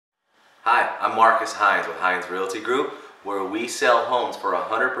Hi, I'm Marcus Hines with Hines Realty Group, where we sell homes for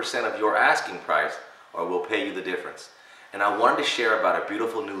 100% of your asking price, or we'll pay you the difference. And I wanted to share about a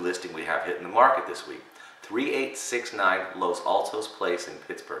beautiful new listing we have hitting the market this week. 3869 Los Altos Place in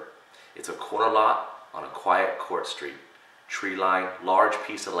Pittsburgh. It's a corner lot on a quiet court street. Tree line, large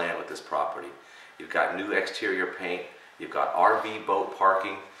piece of land with this property. You've got new exterior paint, you've got RV boat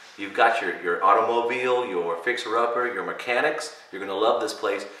parking, you've got your automobile, your fixer-upper, your mechanics. You're going to love this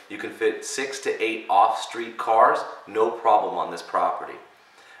place. You can fit 6 to 8 off-street cars, no problem on this property.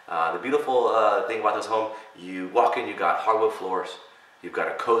 The beautiful thing about this home, you walk in, you've got hardwood floors, you've got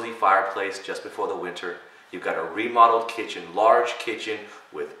a cozy fireplace just before the winter, you've got a remodeled kitchen, large kitchen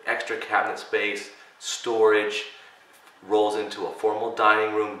with extra cabinet space, storage, rolls into a formal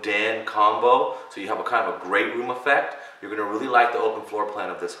dining room den combo, so you have a kind of a great room effect. You're going to really like the open floor plan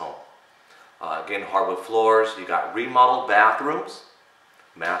of this home. Again, hardwood floors, you got remodeled bathrooms,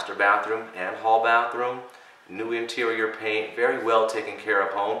 master bathroom and hall bathroom, new interior paint, very well taken care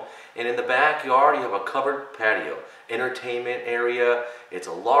of home. And in the backyard you have a covered patio, entertainment area. It's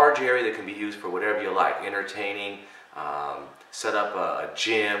a large area that can be used for whatever you like, entertaining, set up a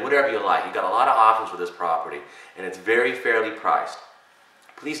gym, whatever you like. You've got a lot of options with this property, and it's very fairly priced.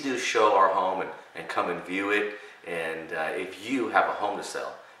 Please do show our home and come and view it. And if you have a home to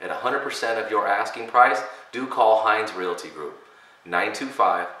sell at 100% of your asking price, do call Hines Realty Group,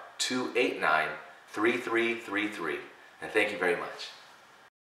 925-289-3333. And thank you very much.